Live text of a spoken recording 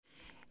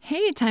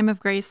Hey, Time of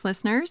Grace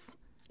listeners.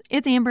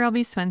 It's Amber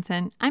Elby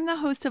Swenson. I'm the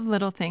host of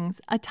Little Things,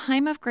 a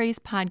Time of Grace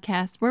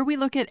podcast where we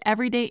look at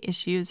everyday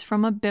issues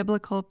from a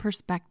biblical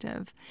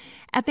perspective.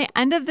 At the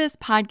end of this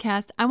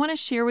podcast, I want to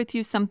share with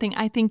you something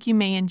I think you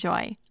may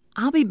enjoy.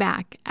 I'll be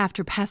back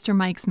after Pastor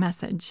Mike's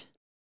message.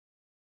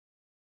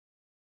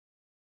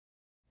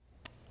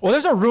 Well,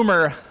 there's a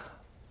rumor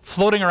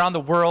floating around the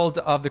world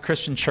of the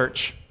Christian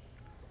church,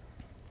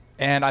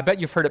 and I bet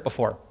you've heard it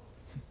before.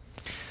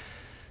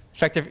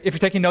 In fact, if you're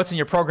taking notes in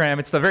your program,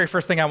 it's the very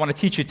first thing I want to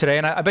teach you today,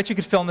 and I bet you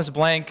could fill in this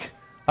blank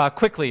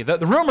quickly. The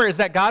rumor is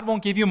that God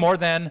won't give you more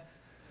than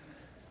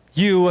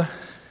you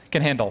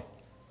can handle.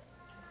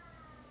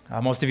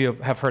 Most of you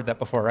have heard that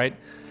before, right?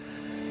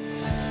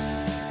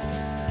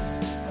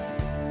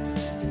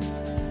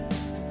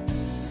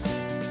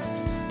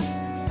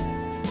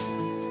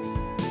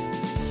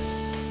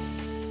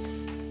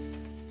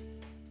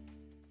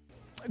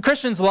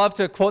 Christians love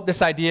to quote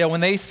this idea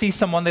when they see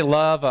someone they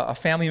love, a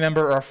family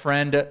member or a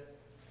friend,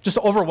 just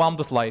overwhelmed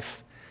with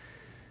life.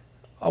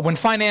 When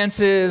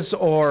finances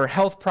or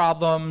health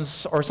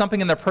problems or something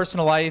in their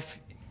personal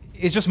life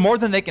is just more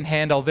than they can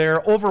handle,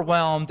 they're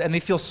overwhelmed and they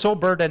feel so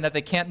burdened that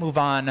they can't move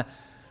on.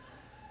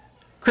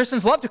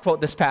 Christians love to quote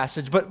this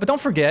passage, but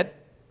don't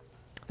forget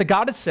that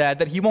God has said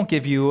that He won't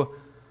give you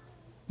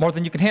more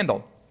than you can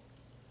handle.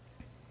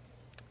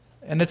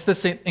 And it's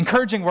this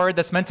encouraging word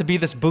that's meant to be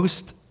this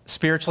boost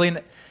spiritually.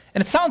 And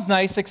it sounds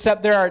nice,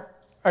 except there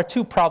are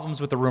two problems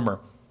with the rumor.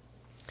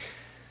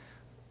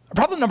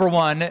 Problem number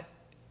one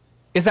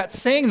is that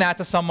saying that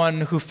to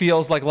someone who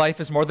feels like life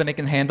is more than they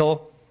can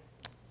handle,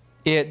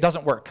 it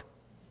doesn't work.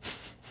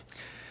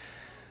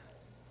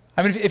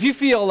 I mean, if you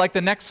feel like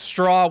the next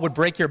straw would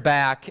break your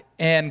back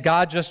and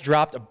God just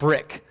dropped a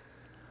brick,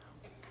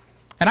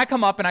 and I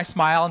come up and I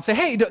smile and say,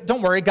 hey,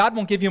 don't worry, God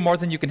won't give you more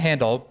than you can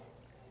handle,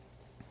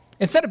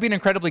 instead of being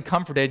incredibly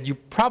comforted, you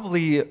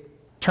probably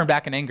turn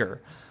back in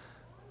anger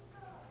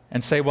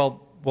and say, well,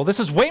 this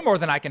is way more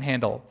than I can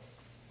handle.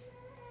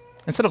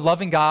 Instead of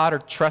loving God or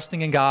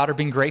trusting in God or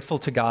being grateful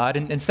to God,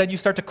 and instead you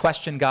start to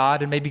question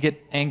God and maybe get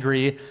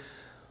angry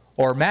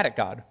or mad at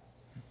God.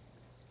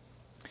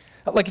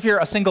 Like if you're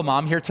a single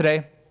mom here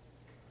today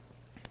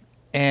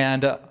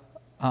and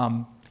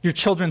your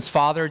children's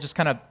father just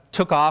kind of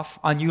took off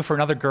on you for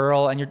another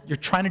girl, and you're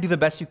trying to do the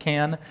best you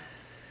can,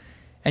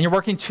 and you're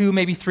working 2,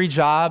 maybe 3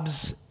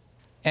 jobs,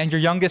 and your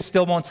youngest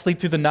still won't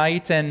sleep through the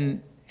night,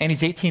 and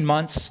he's 18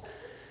 months,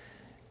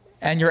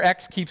 and your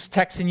ex keeps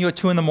texting you at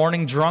 2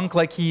 a.m. drunk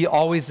like he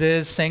always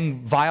is,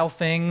 saying vile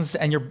things,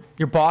 and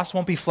your boss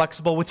won't be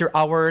flexible with your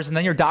hours, and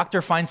then your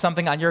doctor finds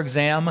something on your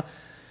exam,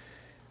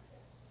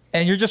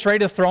 and you're just ready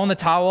to throw in the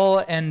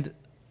towel, and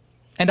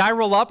I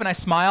roll up and I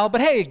smile,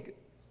 but hey,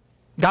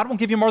 God won't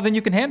give you more than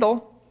you can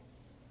handle.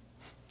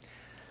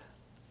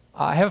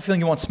 I have a feeling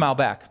you won't smile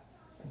back.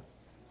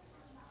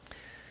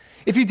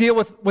 If you deal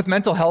with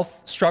mental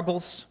health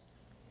struggles,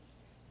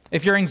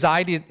 if your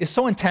anxiety is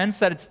so intense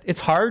that it's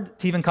hard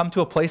to even come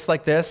to a place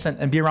like this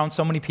and be around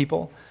so many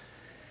people,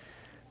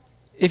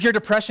 if your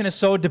depression is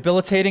so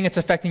debilitating it's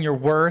affecting your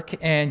work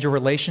and your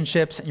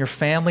relationships and your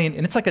family,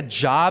 and it's like a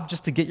job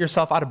just to get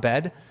yourself out of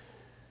bed,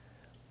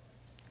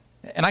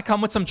 and I come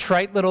with some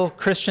trite little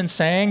Christian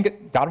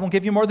saying, God won't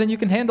give you more than you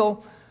can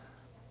handle.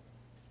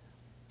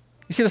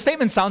 You see, the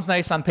statement sounds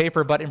nice on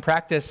paper, but in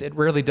practice it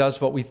rarely does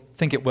what we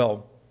think it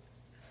will.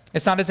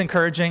 It's not as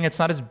encouraging, it's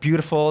not as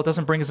beautiful, it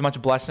doesn't bring as much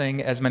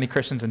blessing as many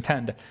Christians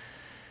intend.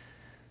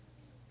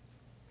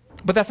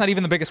 But that's not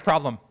even the biggest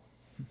problem.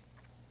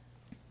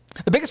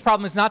 The biggest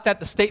problem is not that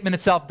the statement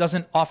itself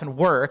doesn't often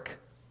work.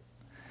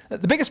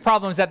 The biggest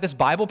problem is that this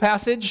Bible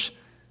passage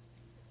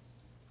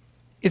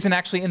isn't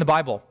actually in the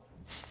Bible.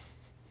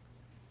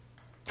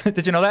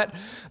 Did you know that?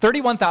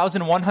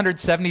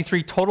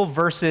 31,173 total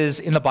verses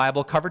in the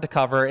Bible, cover to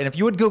cover, and if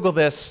you would Google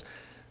this,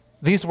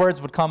 these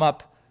words would come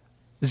up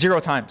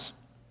 0 times.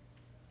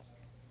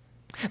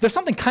 There's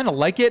something kind of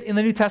like it in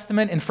the New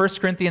Testament in 1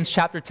 Corinthians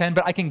chapter 10,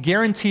 but I can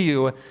guarantee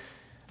you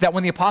that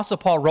when the Apostle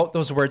Paul wrote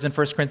those words in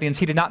 1 Corinthians,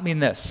 he did not mean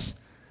this,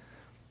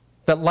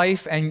 that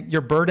life and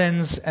your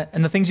burdens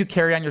and the things you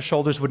carry on your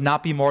shoulders would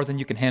not be more than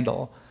you can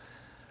handle.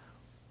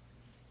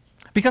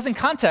 Because in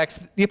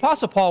context, the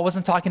Apostle Paul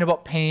wasn't talking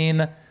about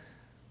pain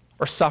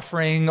or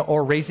suffering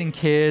or raising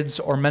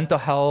kids or mental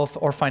health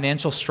or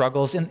financial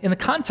struggles. In the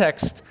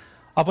context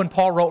of when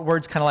Paul wrote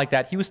words kind of like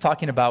that, he was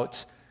talking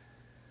about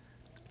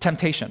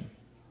temptation.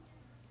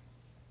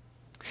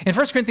 In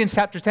 1 Corinthians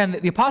chapter 10,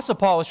 the Apostle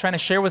Paul was trying to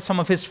share with some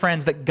of his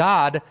friends that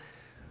God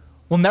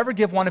will never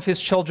give one of his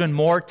children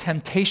more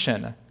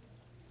temptation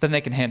than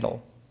they can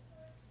handle.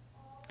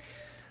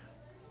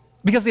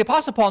 Because the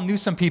Apostle Paul knew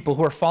some people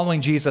who are following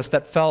Jesus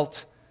that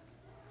felt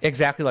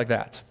exactly like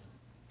that.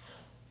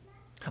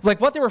 Like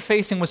what they were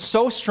facing was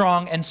so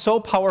strong and so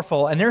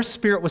powerful, and their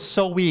spirit was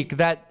so weak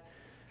that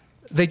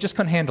they just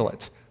couldn't handle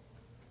it.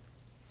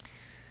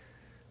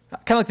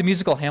 Kind of like the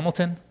musical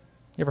Hamilton.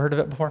 You ever heard of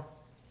it before?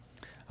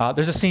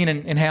 There's a scene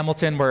in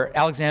Hamilton where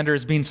Alexander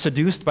is being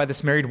seduced by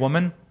this married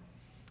woman,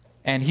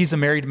 and he's a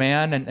married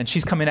man, and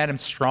she's coming at him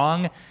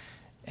strong,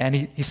 And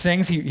he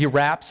sings, he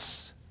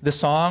raps the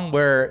song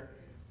where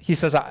he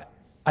says,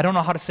 I don't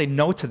know how to say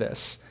no to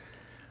this.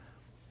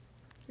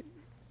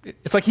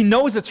 It's like he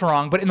knows it's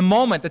wrong, but in the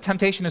moment, the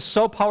temptation is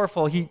so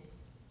powerful, he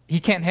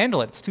can't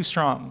handle it. It's too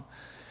strong.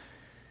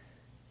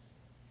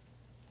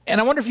 And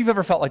I wonder if you've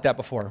ever felt like that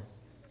before.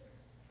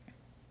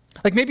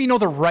 Like maybe you know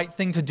the right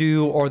thing to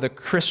do or the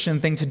Christian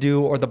thing to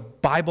do or the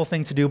Bible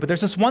thing to do, but there's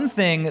this one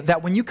thing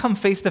that when you come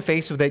face to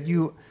face with it,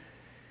 you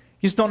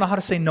just don't know how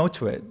to say no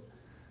to it.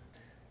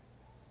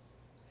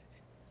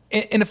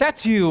 And if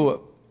that's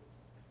you,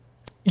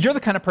 you're the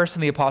kind of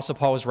person the Apostle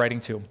Paul was writing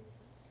to.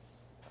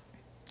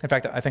 In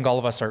fact, I think all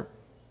of us are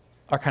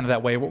kind of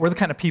that way. We're the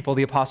kind of people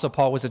the Apostle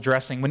Paul was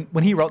addressing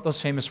when he wrote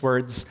those famous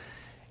words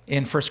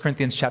in 1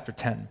 Corinthians chapter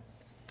 10.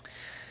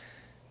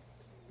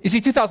 You see,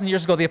 2,000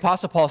 years ago, the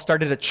Apostle Paul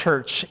started a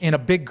church in a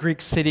big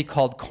Greek city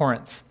called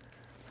Corinth.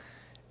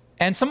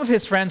 And some of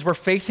his friends were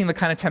facing the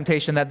kind of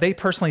temptation that they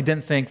personally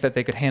didn't think that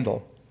they could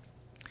handle.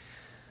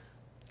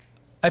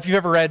 If you've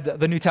ever read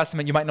the New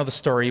Testament, you might know the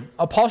story.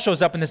 Paul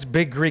shows up in this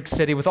big Greek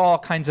city with all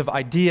kinds of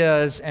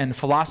ideas and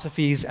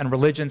philosophies and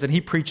religions, and he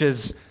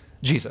preaches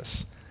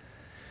Jesus.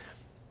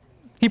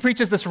 He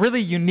preaches this really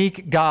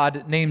unique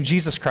God named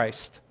Jesus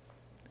Christ,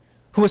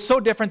 who was so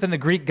different than the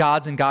Greek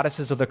gods and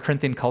goddesses of the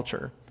Corinthian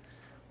culture.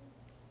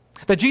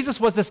 That Jesus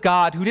was this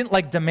God who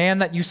didn't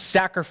demand that you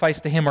sacrifice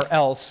to him or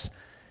else.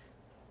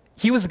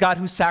 He was a God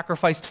who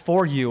sacrificed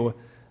for you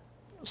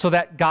so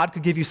that God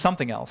could give you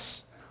something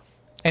else.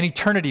 An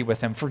eternity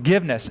with him,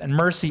 forgiveness and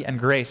mercy and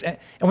grace. And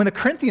when the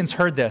Corinthians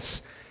heard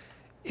this,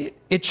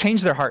 it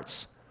changed their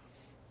hearts.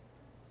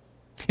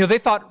 They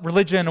thought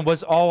religion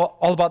was all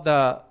about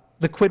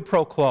the quid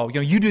pro quo.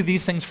 You do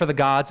these things for the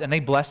gods and they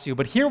bless you.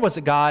 But here was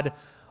a God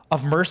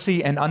of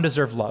mercy and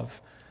undeserved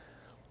love.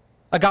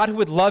 A God who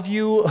would love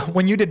you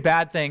when you did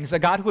bad things. A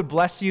God who would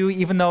bless you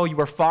even though you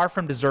were far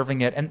from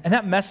deserving it. And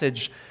that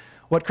message,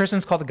 what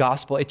Christians call the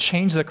gospel, it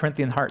changed the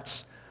Corinthian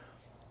hearts.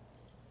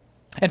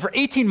 And for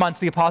 18 months,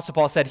 the Apostle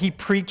Paul said he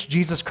preached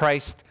Jesus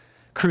Christ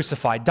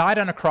crucified, died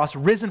on a cross,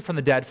 risen from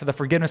the dead for the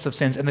forgiveness of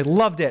sins, and they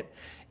loved it,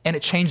 and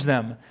it changed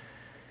them.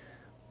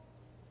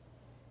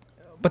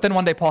 But then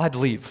one day, Paul had to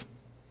leave.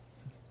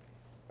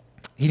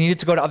 He needed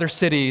to go to other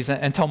cities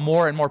and tell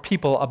more and more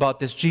people about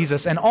this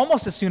Jesus, and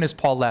almost as soon as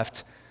Paul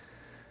left,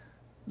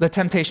 the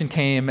temptation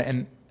came,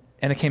 and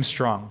it came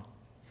strong.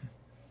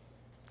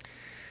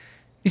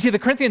 You see, the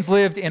Corinthians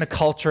lived in a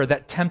culture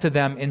that tempted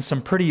them in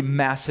some pretty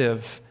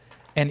massive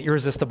and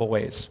irresistible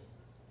ways.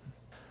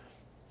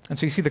 And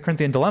so you see the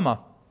Corinthian dilemma.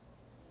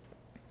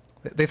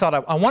 They thought,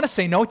 I want to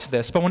say no to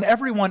this, but when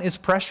everyone is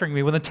pressuring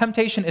me, when the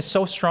temptation is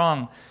so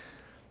strong,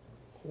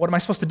 what am I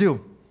supposed to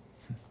do?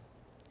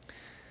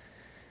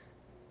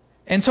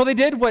 And so they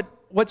did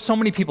what so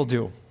many people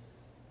do.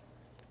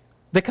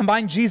 They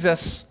combined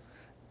Jesus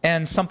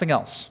and something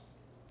else.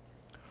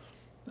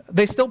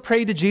 They still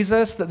prayed to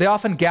Jesus. They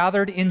often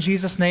gathered in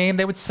Jesus' name.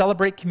 They would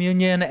celebrate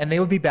communion, and they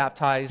would be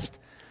baptized,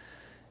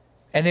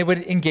 and they would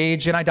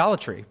engage in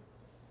idolatry.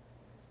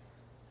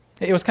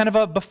 It was kind of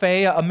a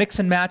buffet, a mix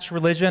and match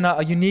religion,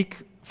 a unique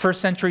first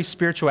century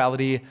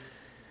spirituality.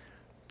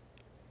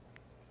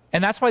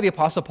 And that's why the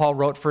Apostle Paul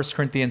wrote 1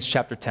 Corinthians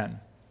chapter 10.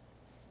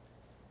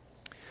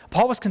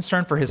 Paul was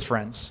concerned for his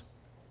friends.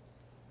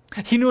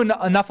 He knew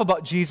enough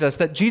about Jesus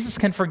that Jesus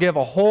can forgive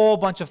a whole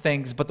bunch of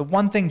things, but the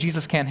one thing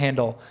Jesus can't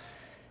handle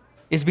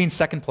is being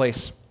second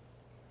place,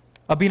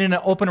 of being in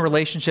an open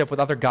relationship with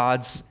other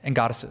gods and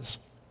goddesses.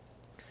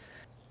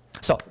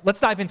 So let's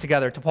dive in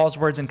together to Paul's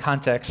words in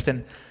context.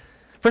 In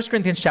 1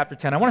 Corinthians chapter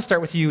 10, I want to start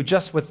with you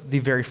just with the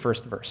very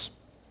first verse,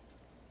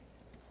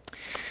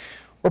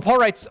 where Paul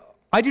writes,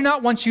 I do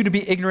not want you to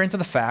be ignorant of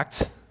the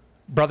fact,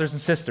 brothers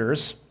and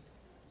sisters,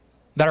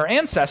 that our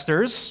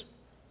ancestors, ...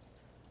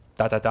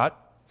 And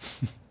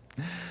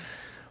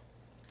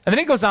then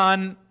he goes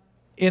on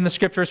in the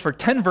scriptures for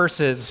 10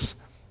 verses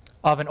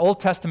of an Old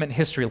Testament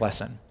history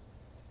lesson.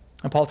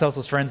 And Paul tells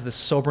his friends this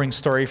sobering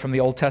story from the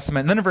Old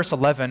Testament. And then in verse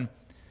 11,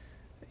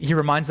 he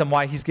reminds them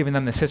why he's giving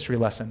them this history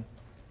lesson.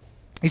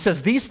 He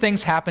says, these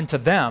things happened to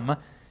them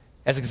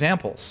as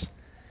examples,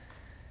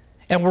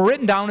 and were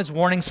written down as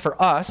warnings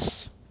for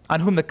us,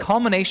 on whom the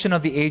culmination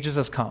of the ages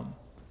has come.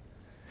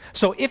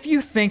 So if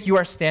you think you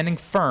are standing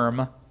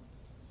firm,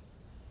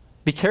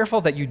 be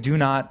careful that you do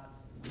not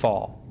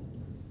fall.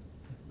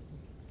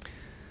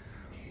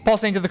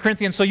 Paul's saying to the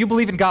Corinthians, so you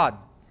believe in God.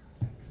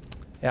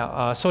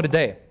 Yeah, so did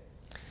they.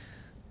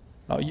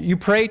 You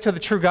pray to the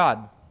true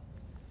God.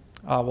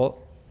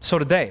 Well, so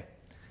did they.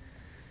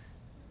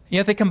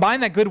 Yet they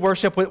combined that good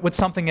worship with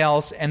something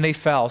else, and they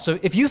fell. So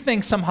if you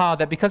think somehow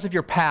that because of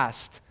your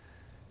past,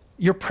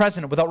 your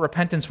present without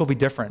repentance will be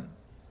different,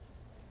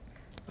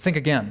 think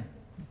again.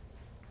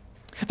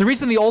 The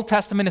reason the Old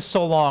Testament is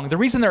so long, the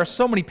reason there are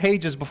so many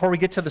pages before we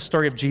get to the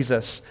story of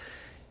Jesus,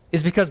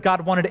 is because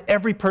God wanted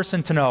every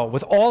person to know,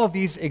 with all of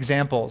these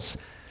examples,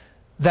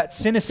 that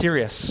sin is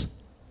serious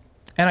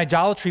and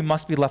idolatry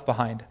must be left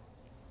behind.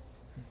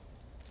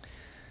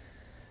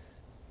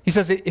 He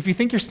says, if you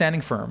think you're standing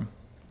firm,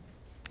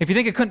 if you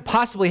think it couldn't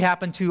possibly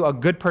happen to a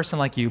good person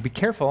like you, be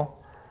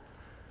careful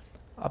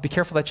be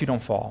careful that you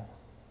don't fall.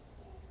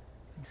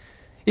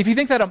 If you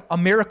think that a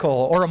miracle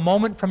or a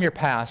moment from your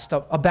past,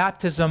 a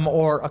baptism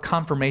or a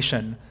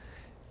confirmation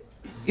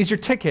is your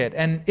ticket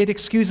and it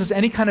excuses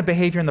any kind of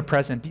behavior in the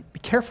present, be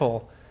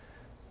careful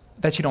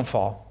that you don't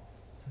fall.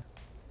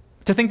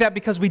 To think that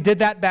because we did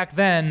that back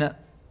then,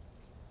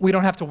 we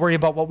don't have to worry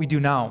about what we do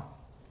now.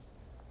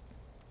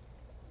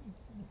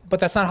 But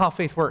that's not how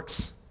faith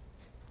works.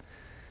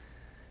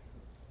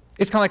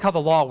 It's kind of like how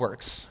the law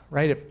works,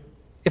 right?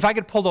 If I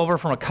get pulled over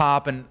from a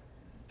cop and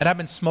I've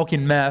been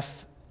smoking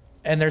meth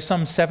and there's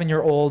some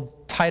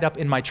 7-year-old tied up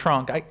in my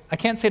trunk, I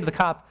can't say to the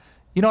cop,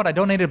 you know what, I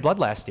donated blood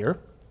last year.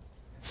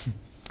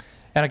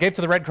 And I gave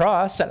to the Red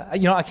Cross.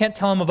 I can't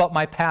tell him about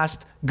my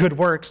past good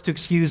works to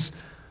excuse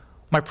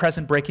my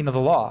present breaking of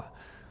the law.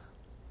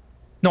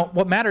 No,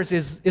 what matters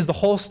is the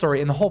whole story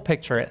and the whole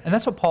picture. And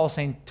that's what Paul is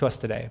saying to us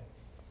today.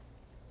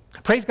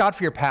 Praise God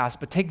for your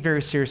past, but take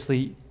very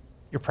seriously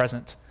your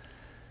present.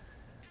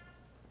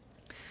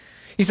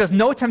 He says,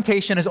 no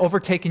temptation has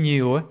overtaken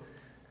you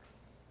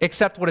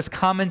except what is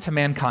common to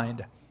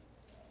mankind.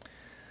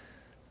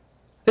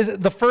 This is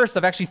the first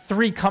of actually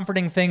 3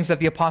 comforting things that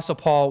the Apostle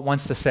Paul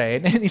wants to say.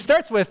 And he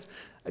starts with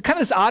kind of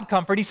this odd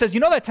comfort. He says,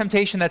 you know that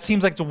temptation that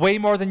seems like it's way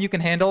more than you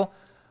can handle?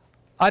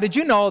 Did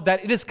you know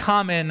that it is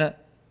common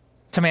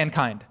to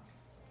mankind?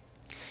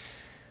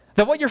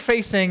 That what you're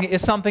facing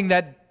is something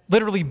that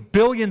literally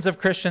billions of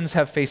Christians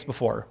have faced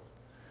before.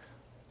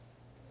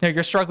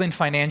 You're struggling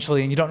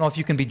financially and you don't know if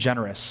you can be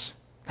generous.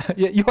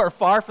 You are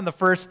far from the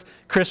first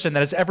Christian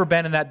that has ever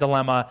been in that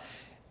dilemma.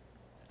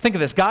 Think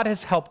of this. God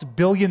has helped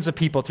billions of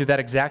people through that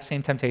exact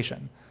same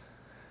temptation.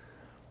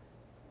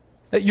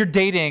 That you're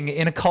dating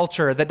in a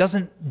culture that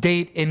doesn't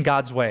date in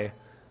God's way.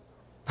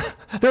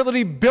 There are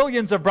literally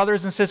billions of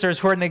brothers and sisters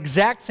who are in the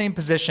exact same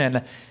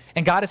position,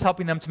 and God is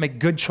helping them to make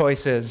good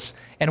choices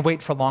and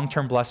wait for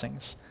long-term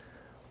blessings.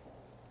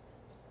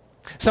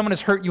 Someone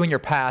has hurt you in your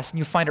past, and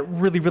you find it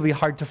really, really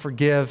hard to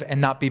forgive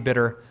and not be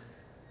bitter.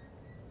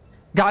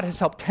 God has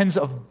helped tens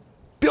of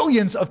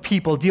billions of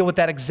people deal with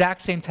that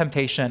exact same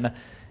temptation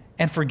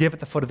and forgive at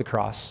the foot of the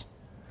cross.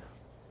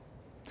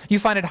 You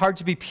find it hard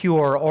to be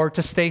pure or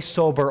to stay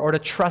sober or to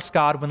trust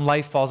God when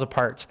life falls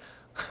apart.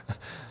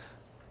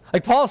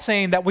 Like Paul is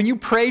saying that when you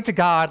pray to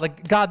God,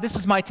 like, God, this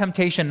is my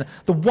temptation,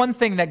 the one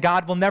thing that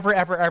God will never,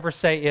 ever, ever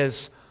say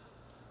is,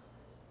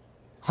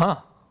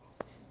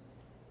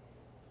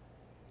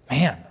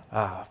 man,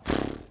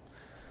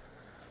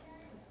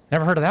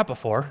 never heard of that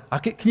before.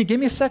 Can you give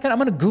me a second? I'm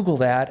going to Google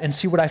that and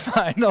see what I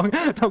find. No,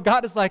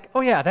 God is like,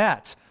 oh yeah,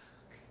 that.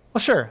 Well,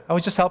 sure, I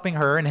was just helping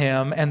her and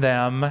him and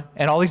them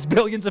and all these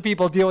billions of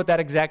people deal with that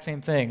exact same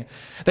thing.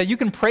 That you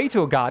can pray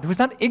to a God who is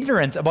not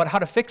ignorant about how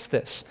to fix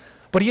this,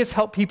 but he has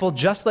helped people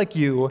just like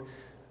you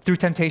through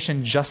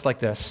temptation just like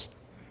this.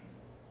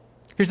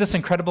 Here's this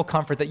incredible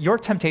comfort that your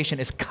temptation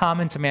is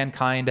common to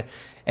mankind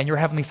and your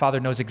Heavenly Father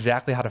knows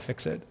exactly how to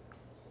fix it.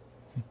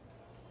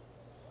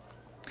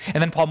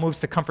 And then Paul moves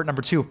to comfort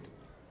number 2.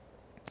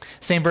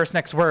 Same verse,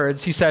 next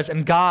words. He says,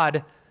 and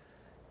God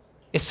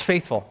is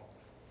faithful.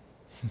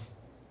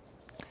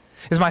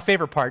 This is my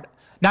favorite part.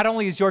 Not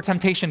only is your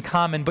temptation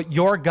common, but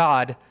your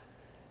God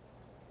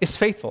is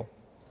faithful.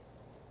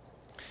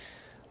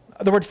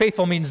 The word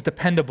faithful means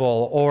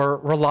dependable or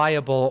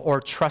reliable or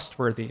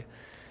trustworthy.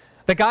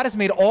 That God has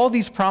made all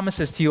these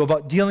promises to you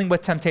about dealing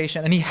with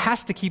temptation, and he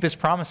has to keep his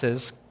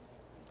promises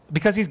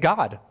because he's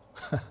God.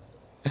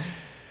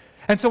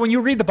 And so when you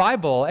read the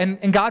Bible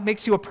and God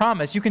makes you a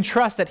promise, you can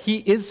trust that he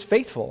is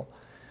faithful.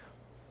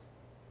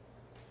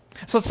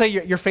 So let's say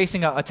you're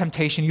facing a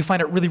temptation. You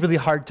find it really, really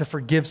hard to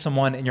forgive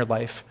someone in your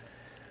life.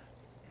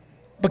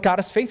 But God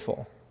is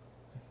faithful.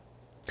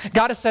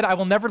 God has said, I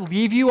will never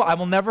leave you. I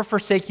will never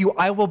forsake you.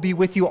 I will be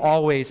with you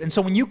always. And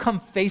so when you come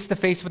face to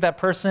face with that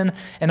person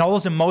and all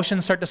those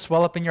emotions start to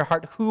swell up in your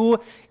heart, who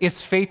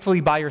is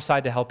faithfully by your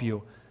side to help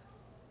you?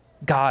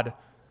 God.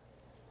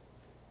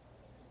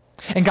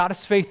 And God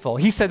is faithful.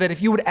 He said that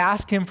if you would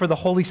ask him for the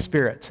Holy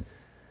Spirit,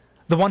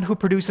 the one who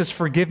produces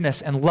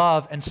forgiveness and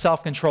love and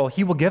self-control,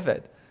 he will give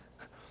it.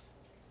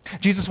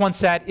 Jesus once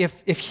said,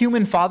 if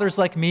human fathers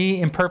like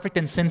me, imperfect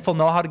and sinful,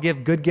 know how to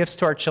give good gifts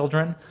to our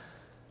children,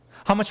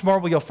 how much more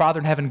will your Father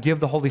in heaven give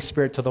the Holy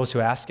Spirit to those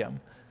who ask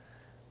him?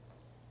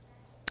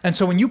 And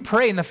so when you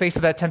pray in the face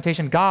of that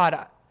temptation,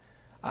 God,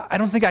 I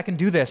don't think I can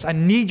do this. I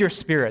need your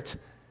Spirit.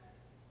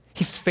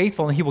 He's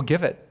faithful and he will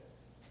give it.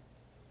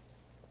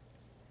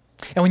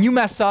 And when you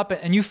mess up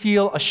and you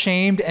feel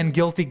ashamed and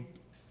guilty,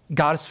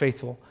 God is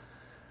faithful.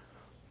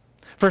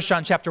 1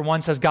 John chapter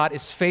 1 says God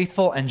is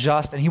faithful and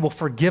just, and he will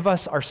forgive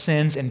us our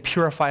sins and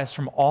purify us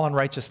from all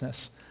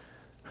unrighteousness.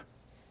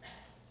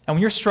 And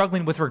when you're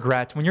struggling with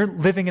regret, when you're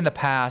living in the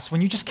past,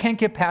 when you just can't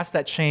get past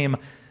that shame,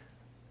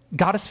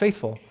 God is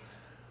faithful.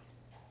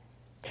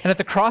 And at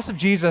the cross of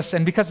Jesus,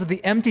 and because of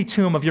the empty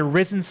tomb of your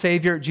risen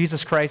Savior,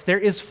 Jesus Christ, there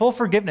is full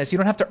forgiveness. You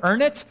don't have to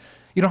earn it.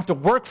 You don't have to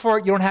work for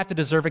it. You don't have to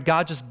deserve it.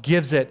 God just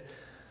gives it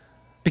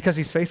because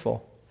he's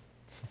faithful.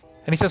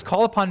 And he says,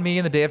 call upon me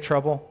in the day of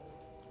trouble.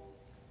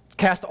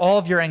 Cast all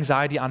of your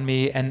anxiety on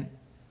me, and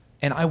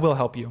I will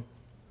help you.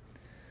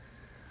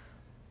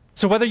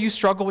 So whether you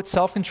struggle with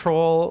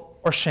self-control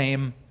or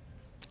shame,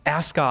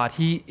 ask God.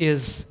 He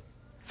is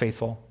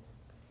faithful.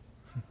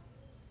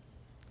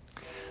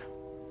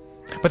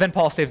 But then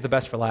Paul saves the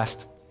best for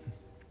last.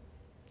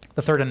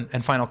 The third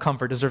and final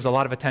comfort deserves a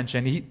lot of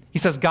attention. He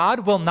says,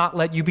 God will not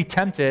let you be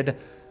tempted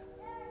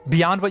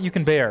beyond what you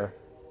can bear.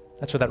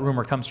 That's where that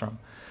rumor comes from.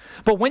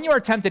 But when you are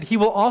tempted, he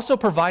will also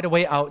provide a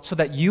way out so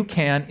that you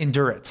can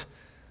endure it.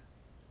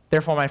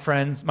 Therefore,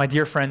 my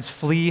dear friends,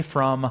 flee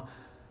from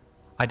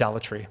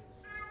idolatry.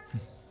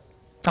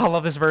 I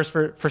love this verse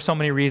for so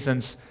many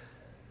reasons.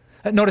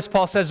 Notice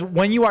Paul says,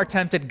 when you are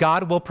tempted,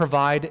 God will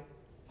provide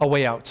a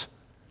way out.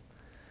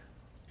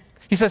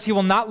 He says he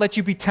will not let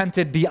you be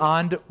tempted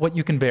beyond what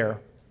you can bear.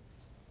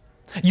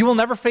 You will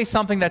never face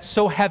something that's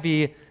so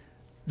heavy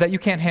that you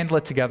can't handle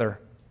it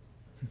together.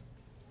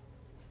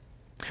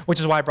 Which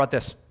is why I brought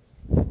this.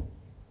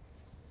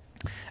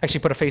 Actually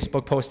put a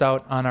Facebook post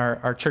out on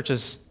our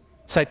church's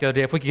site the other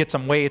day if we could get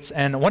some weights,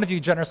 and one of you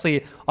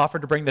generously offered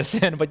to bring this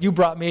in, but you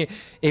brought me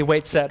a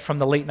weight set from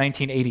the late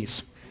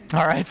 1980s.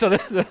 All right, so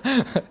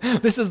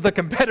this is the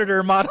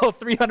competitor model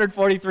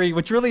 343,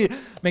 which really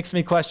makes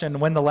me question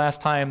when the last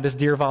time this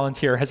dear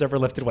volunteer has ever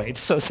lifted weights.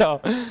 So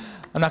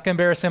I'm not going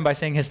to embarrass him by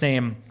saying his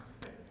name.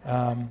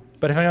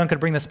 But if anyone could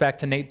bring this back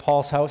to Nate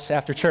Paul's house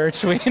after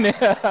church, here's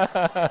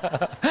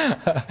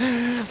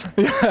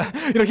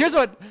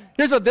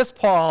what this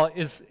Paul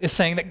is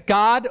saying, that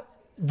God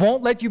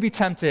won't let you be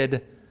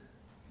tempted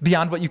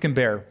beyond what you can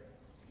bear.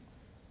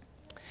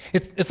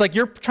 It's like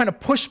you're trying to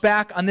push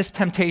back on this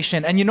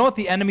temptation, and you know what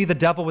the enemy, the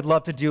devil, would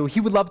love to do? He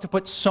would love to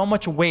put so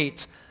much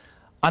weight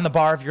on the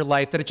bar of your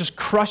life that it just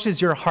crushes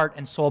your heart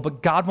and soul,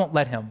 but God won't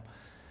let him.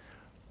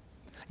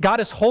 God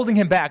is holding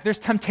him back. There's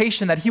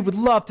temptation that he would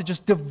love to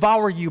just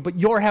devour you, but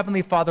your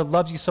heavenly Father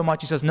loves you so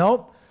much, he says,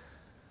 nope,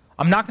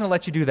 I'm not going to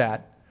let you do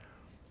that.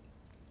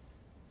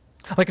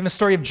 Like in the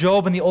story of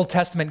Job in the Old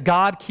Testament,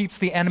 God keeps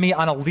the enemy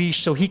on a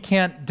leash so he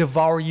can't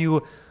devour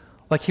you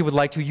like he would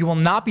like to. You will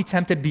not be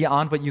tempted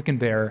beyond what you can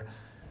bear.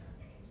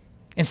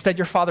 Instead,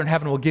 your Father in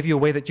heaven will give you a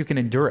way that you can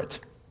endure it.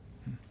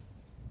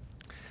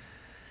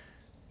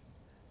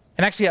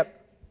 And actually,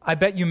 I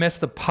bet you missed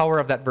the power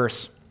of that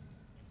verse,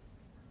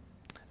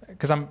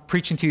 because I'm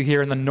preaching to you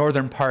here in the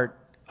northern part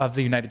of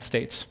the United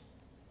States.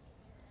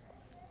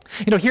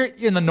 You know, here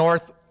in the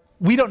north,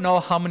 we don't know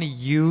how many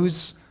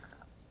yous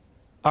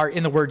are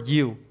in the word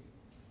you. You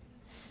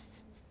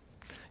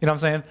know what I'm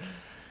saying?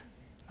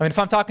 I mean, if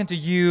I'm talking to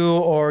you,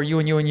 or you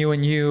and you and you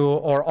and you,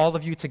 or all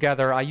of you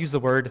together, I use the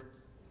word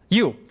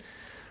you.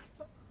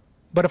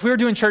 But if we were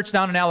doing church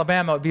down in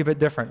Alabama, it would be a bit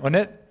different,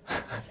 wouldn't it?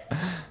 I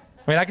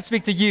mean, I could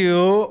speak to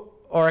you,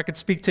 or I could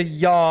speak to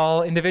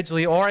y'all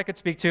individually, or I could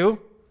speak to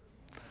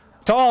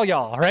all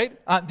y'all, right?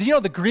 Do you know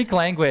the Greek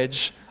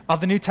language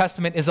of the New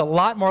Testament is a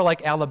lot more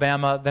like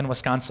Alabama than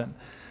Wisconsin?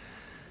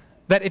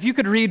 That if you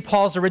could read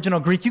Paul's original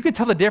Greek, you could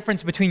tell the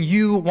difference between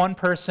you, one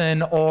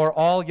person, or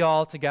all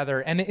y'all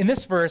together. And in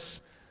this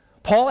verse,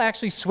 Paul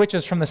actually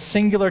switches from the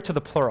singular to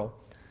the plural.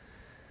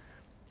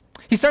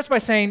 He starts by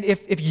saying,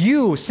 if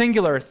you,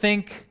 singular,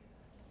 think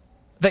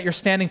that you're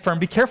standing firm,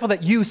 be careful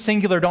that you,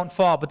 singular, don't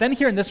fall. But then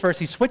here in this verse,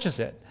 he switches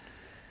it.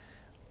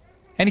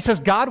 And he says,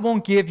 God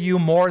won't give you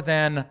more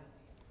than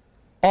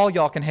all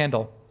y'all can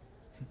handle.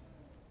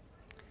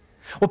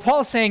 What Paul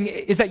is saying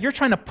is that you're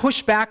trying to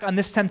push back on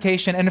this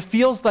temptation, and it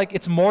feels like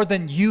it's more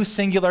than you,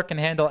 singular, can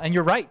handle. And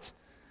you're right.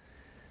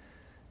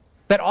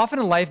 That often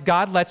in life,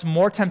 God lets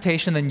more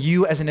temptation than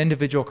you as an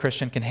individual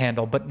Christian can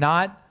handle, but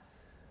not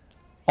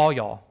all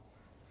y'all.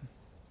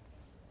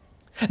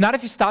 Not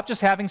if you stop just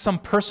having some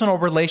personal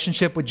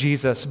relationship with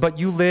Jesus, but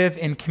you live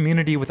in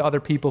community with other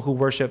people who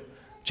worship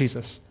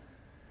Jesus.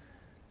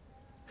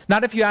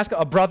 Not if you ask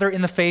a brother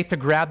in the faith to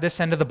grab this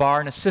end of the bar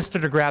and a sister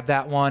to grab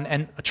that one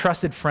and a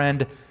trusted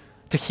friend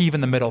to heave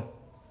in the middle.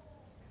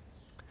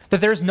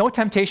 That there's no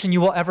temptation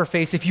you will ever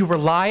face if you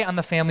rely on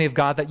the family of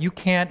God that you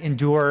can't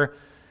endure,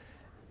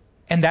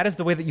 and that is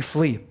the way that you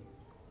flee.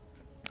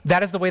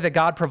 That is the way that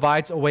God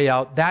provides a way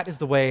out. That is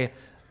the way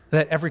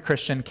that every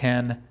Christian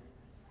can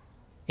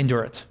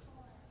endure it.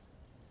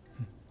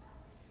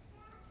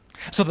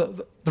 So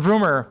the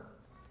rumor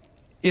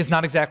is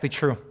not exactly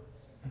true.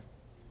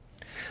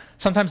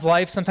 Sometimes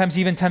life, sometimes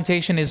even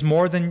temptation is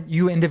more than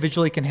you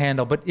individually can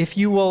handle, but if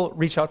you will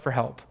reach out for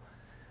help,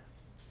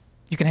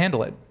 you can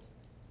handle it.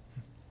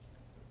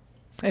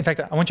 In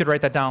fact, I want you to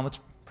write that down. Let's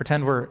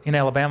pretend we're in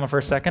Alabama for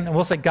a second, and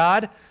we'll say,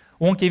 God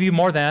won't give you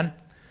more than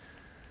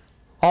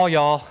all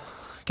y'all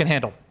can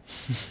handle.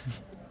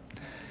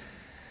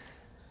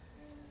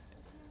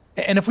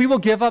 And if we will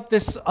give up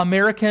this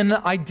American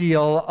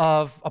ideal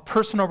of a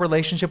personal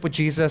relationship with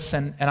Jesus,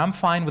 and I'm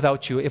fine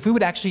without you, if we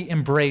would actually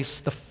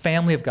embrace the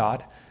family of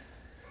God,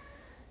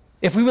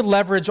 if we would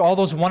leverage all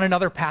those one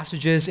another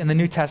passages in the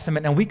New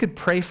Testament, and we could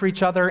pray for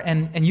each other,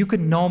 and you could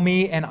know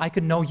me, and I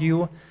could know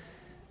you,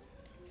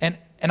 and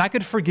I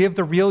could forgive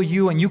the real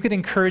you, and you could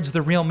encourage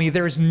the real me,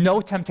 there is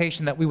no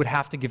temptation that we would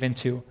have to give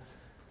into.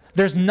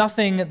 There's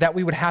nothing that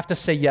we would have to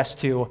say yes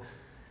to.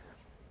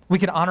 We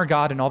can honor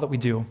God in all that we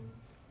do.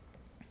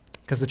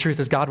 Because the truth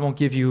is, God won't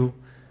give you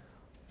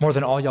more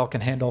than all y'all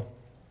can handle.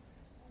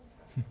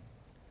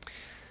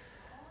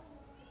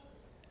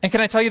 And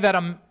can I tell you that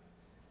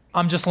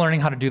I'm just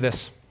learning how to do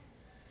this?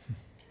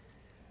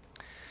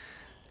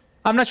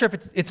 I'm not sure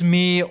if it's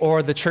me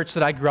or the church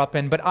that I grew up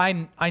in, but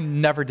I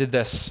never did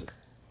this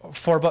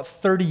for about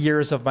 30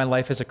 years of my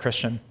life as a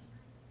Christian.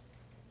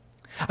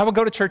 I would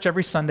go to church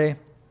every Sunday,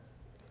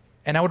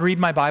 and I would read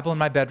my Bible in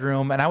my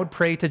bedroom, and I would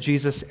pray to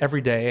Jesus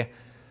every day.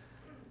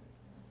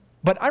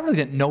 But I really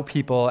didn't know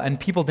people, and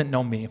people didn't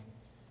know me.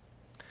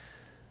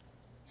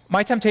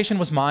 My temptation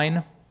was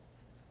mine,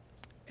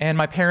 and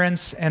my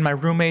parents and my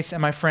roommates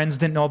and my friends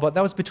didn't know about.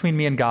 That was between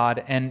me and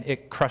God, and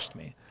it crushed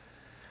me.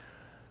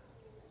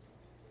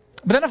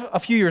 But then a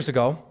few years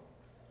ago,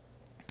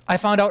 I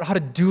found out how to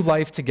do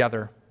life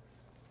together.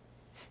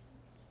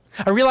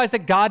 I realized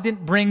that God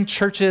didn't bring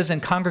churches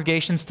and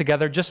congregations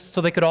together just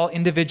so they could all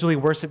individually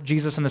worship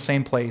Jesus in the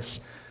same place,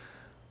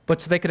 but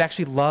so they could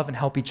actually love and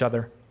help each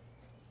other.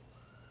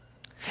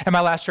 At my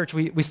last church,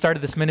 we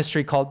started this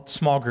ministry called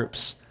Small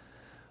Groups,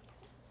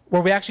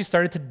 where we actually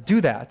started to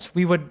do that.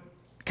 We would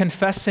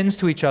confess sins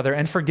to each other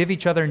and forgive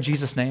each other in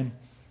Jesus' name.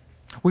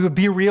 We would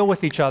be real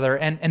with each other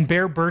and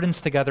bear burdens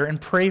together and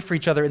pray for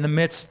each other in the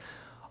midst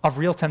of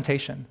real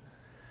temptation.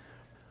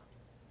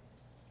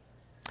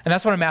 And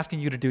that's what I'm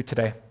asking you to do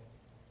today.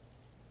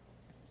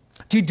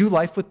 Do you do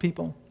life with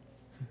people?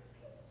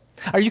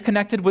 Are you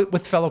connected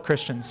with fellow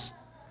Christians?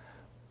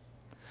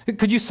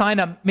 Could you sign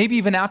up, maybe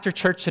even after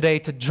church today,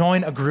 to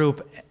join a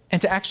group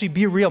and to actually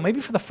be real,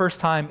 maybe for the first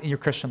time in your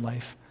Christian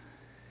life?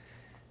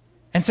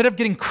 Instead of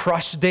getting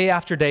crushed day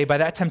after day by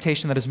that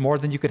temptation that is more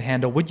than you could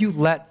handle, would you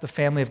let the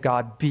family of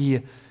God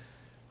be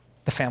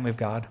the family of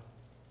God?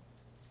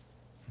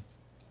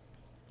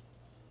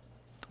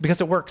 Because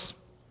it works.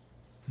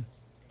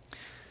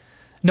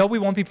 No, we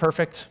won't be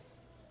perfect.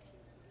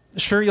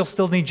 Sure, you'll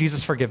still need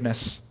Jesus'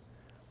 forgiveness,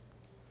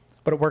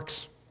 but it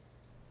works.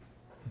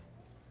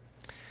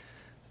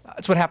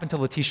 That's what happened to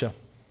Letitia.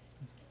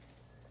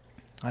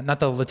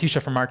 Not the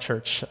Letitia from our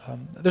church.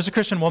 There's a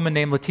Christian woman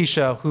named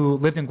Letitia who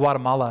lived in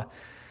Guatemala.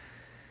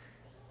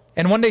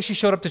 And one day she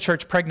showed up to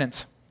church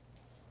pregnant,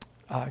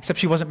 except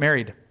she wasn't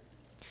married.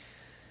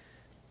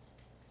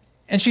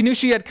 And she knew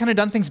she had kind of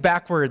done things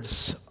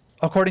backwards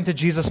according to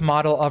Jesus'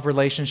 model of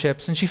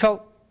relationships. And she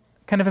felt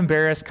kind of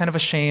embarrassed, kind of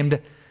ashamed.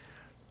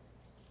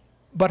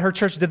 But her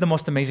church did the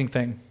most amazing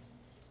thing.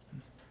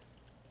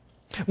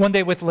 One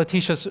day, with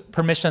Letitia's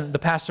permission, the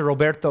pastor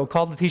Roberto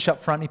called Letitia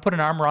up front. He put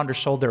an arm around her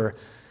shoulder,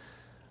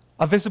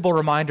 a visible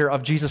reminder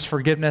of Jesus'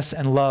 forgiveness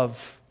and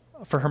love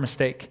for her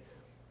mistake.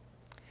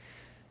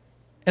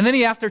 And then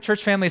he asked their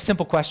church family a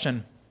simple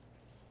question.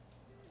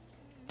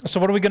 So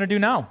what are we going to do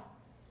now?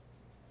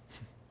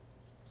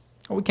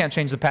 Well, we can't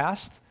change the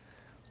past.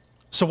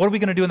 So what are we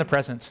going to do in the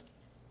present?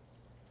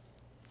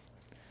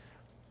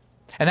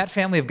 And that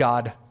family of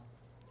God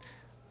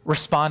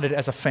responded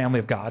as a family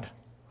of God.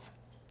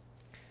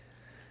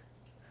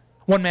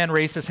 One man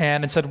raised his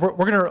hand and said, we're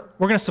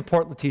going to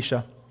support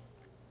Letitia.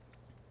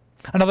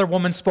 Another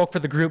woman spoke for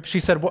the group. She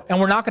said, and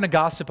we're not going to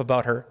gossip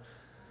about her.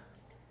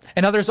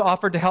 And others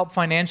offered to help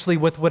financially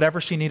with whatever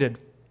she needed.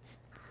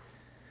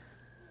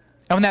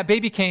 And when that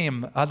baby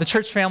came, the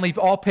church family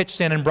all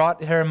pitched in and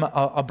brought him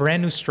a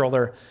brand new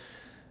stroller.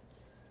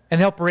 And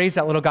they helped raise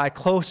that little guy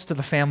close to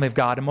the family of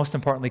God, and most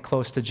importantly,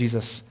 close to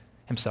Jesus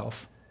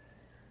himself.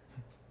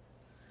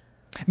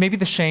 Maybe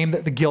the shame,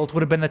 the guilt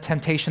would have been the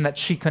temptation that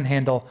she couldn't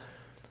handle,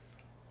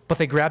 but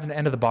they grabbed an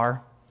end of the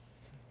bar.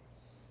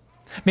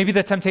 Maybe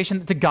the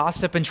temptation to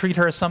gossip and treat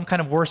her as some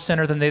kind of worse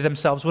sinner than they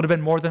themselves would have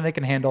been more than they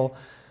can handle,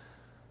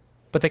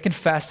 but they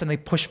confessed and they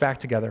pushed back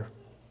together.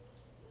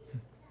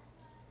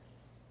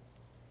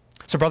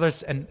 So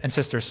brothers and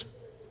sisters,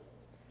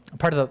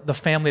 part of the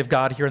family of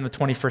God here in the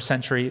 21st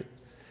century,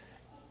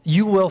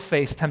 you will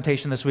face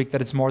temptation this week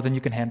that it's more than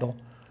you can handle.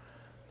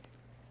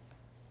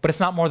 But it's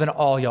not more than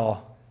all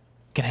y'all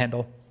can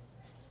handle.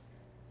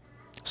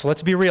 So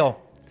let's be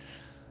real.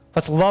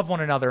 Let's love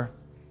one another.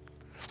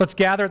 Let's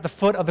gather at the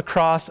foot of the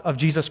cross of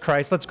Jesus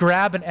Christ. Let's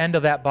grab an end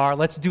of that bar.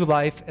 Let's do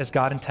life as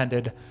God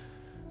intended,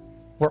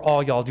 where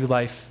all y'all do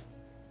life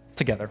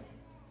together.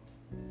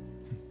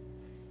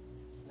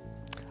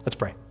 Let's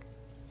pray.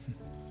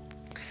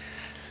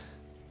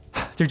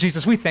 Dear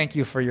Jesus, we thank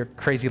you for your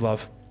crazy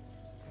love.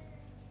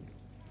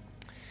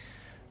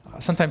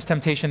 Sometimes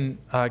temptation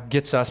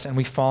gets us and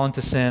we fall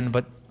into sin,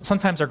 but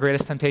sometimes our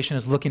greatest temptation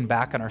is looking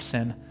back on our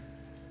sin,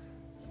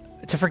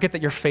 to forget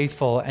that you're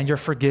faithful and you're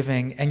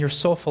forgiving and you're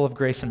so full of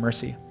grace and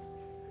mercy.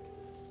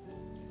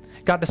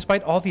 God,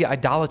 despite all the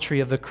idolatry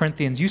of the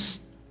Corinthians,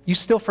 you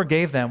still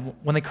forgave them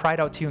when they cried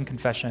out to you in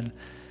confession.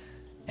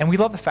 And we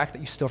love the fact that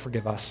you still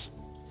forgive us.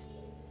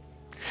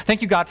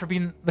 Thank you, God, for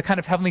being the kind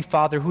of Heavenly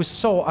Father who is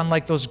so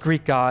unlike those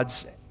Greek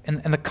gods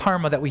and the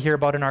karma that we hear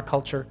about in our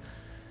culture.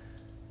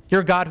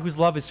 You're a God whose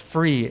love is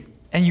free,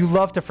 and you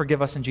love to forgive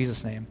us in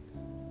Jesus' name.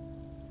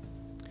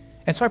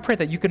 And so I pray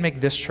that you can make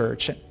this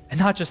church, and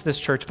not just this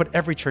church, but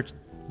every church,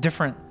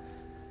 different.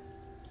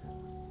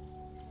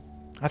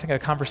 I think a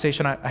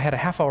conversation I had a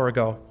half hour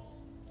ago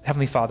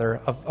Heavenly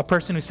Father, a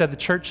person who said the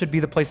church should be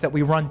the place that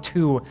we run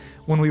to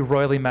when we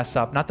royally mess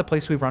up, not the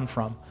place we run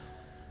from.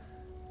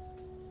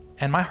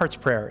 And my heart's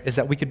prayer is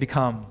that we could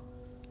become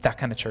that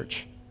kind of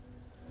church.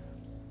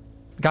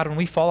 God, when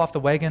we fall off the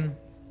wagon,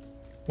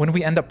 when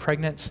we end up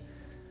pregnant,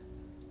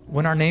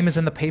 when our name is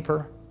in the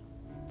paper,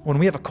 when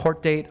we have a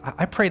court date,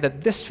 I pray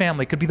that this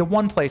family could be the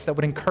one place that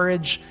would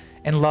encourage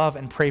and love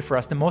and pray for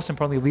us, and most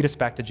importantly, lead us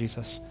back to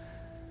Jesus.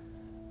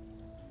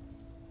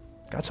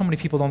 God, so many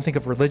people don't think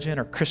of religion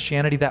or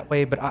Christianity that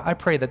way, but I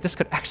pray that this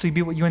could actually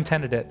be what you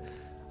intended it,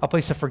 a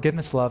place of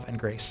forgiveness, love, and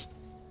grace.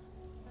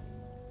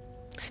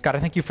 God, I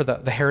thank you for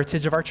the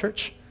heritage of our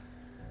church.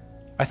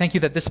 I thank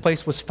you that this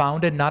place was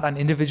founded not on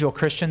individual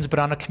Christians, but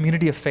on a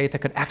community of faith that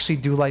could actually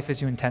do life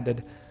as you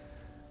intended.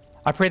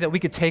 I pray that we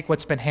could take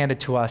what's been handed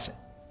to us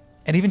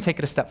and even take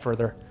it a step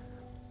further.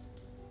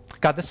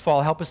 God, this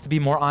fall, help us to be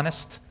more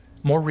honest,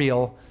 more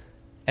real,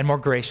 and more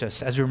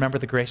gracious as we remember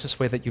the gracious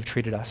way that you've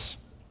treated us.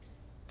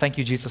 Thank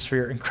you, Jesus, for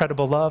your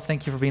incredible love.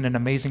 Thank you for being an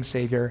amazing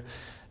Savior.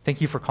 Thank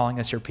you for calling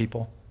us your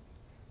people.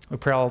 We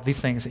pray all of these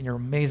things in your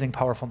amazing,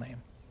 powerful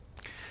name.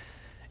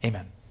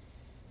 Amen.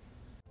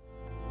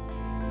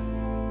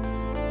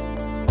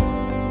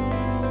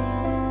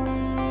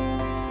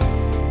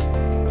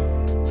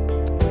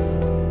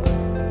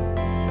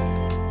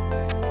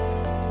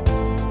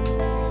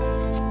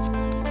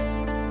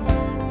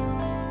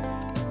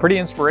 Pretty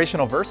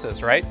inspirational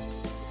verses, right?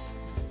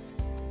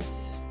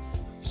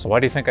 So why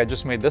do you think I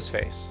just made this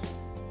face?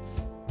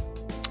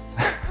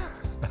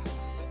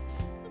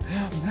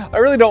 I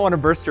really don't want to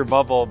burst your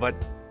bubble, but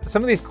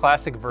some of these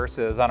classic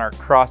verses on our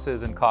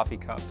crosses and coffee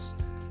cups.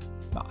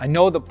 I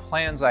know the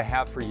plans I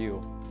have for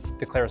you,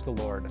 declares the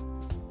Lord.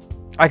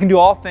 I can do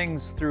all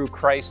things through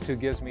Christ who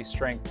gives me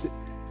strength.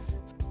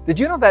 Did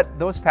you know that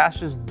those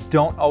passages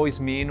don't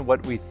always mean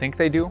what we think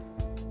they do?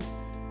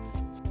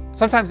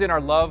 Sometimes in our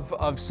love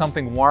of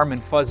something warm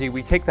and fuzzy,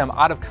 we take them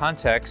out of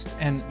context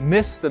and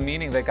miss the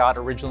meaning that God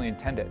originally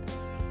intended.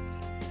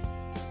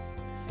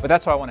 But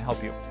that's why I want to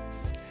help you.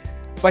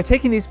 By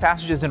taking these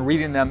passages and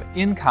reading them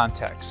in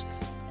context,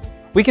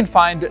 we can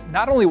find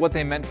not only what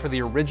they meant for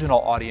the original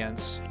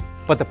audience,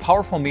 but the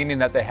powerful meaning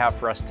that they have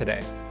for us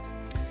today.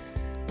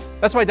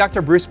 That's why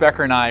Dr. Bruce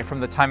Becker and I from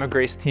the Time of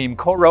Grace team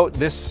co-wrote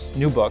this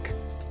new book,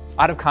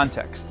 Out of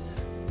Context.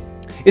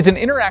 It's an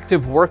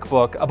interactive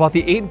workbook about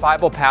the 8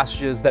 Bible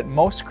passages that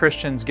most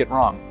Christians get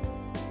wrong.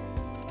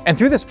 And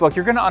through this book,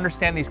 you're going to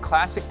understand these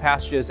classic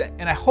passages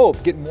and I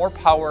hope get more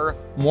power,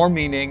 more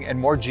meaning, and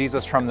more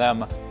Jesus from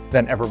them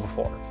than ever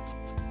before.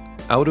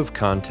 Out of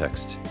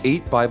Context,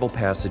 8 Bible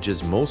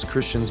passages most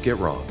Christians get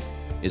wrong,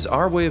 is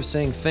our way of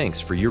saying thanks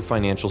for your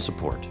financial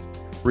support.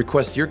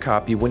 Request your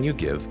copy when you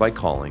give by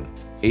calling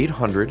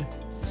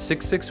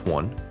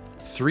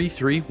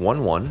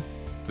 800-661-3311,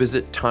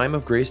 visit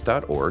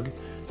timeofgrace.org,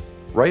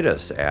 write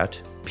us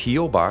at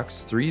P.O.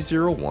 Box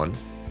 301,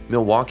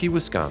 Milwaukee,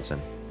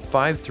 Wisconsin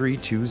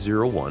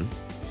 53201,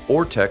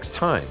 or text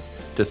TIME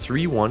to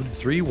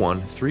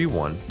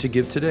 313131 to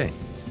give today.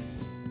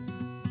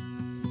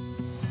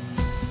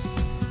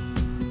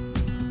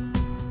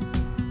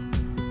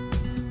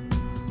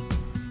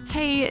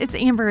 Hey, it's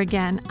Amber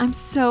again. I'm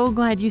so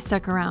glad you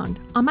stuck around.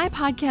 On my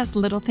podcast,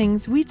 Little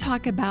Things, we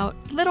talk about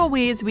little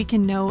ways we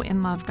can know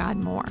and love God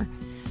more.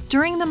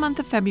 During the month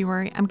of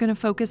February, I'm going to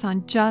focus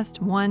on just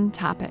one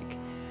topic,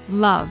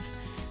 love,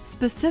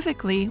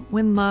 specifically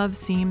when love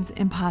seems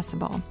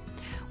impossible.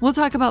 We'll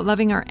talk about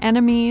loving our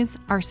enemies,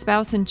 our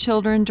spouse and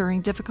children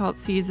during difficult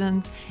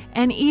seasons,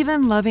 and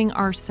even loving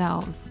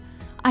ourselves.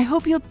 I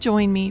hope you'll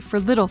join me for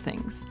Little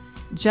Things.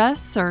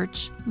 Just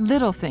search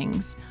Little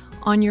Things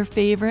on your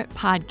favorite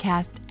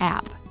podcast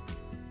app.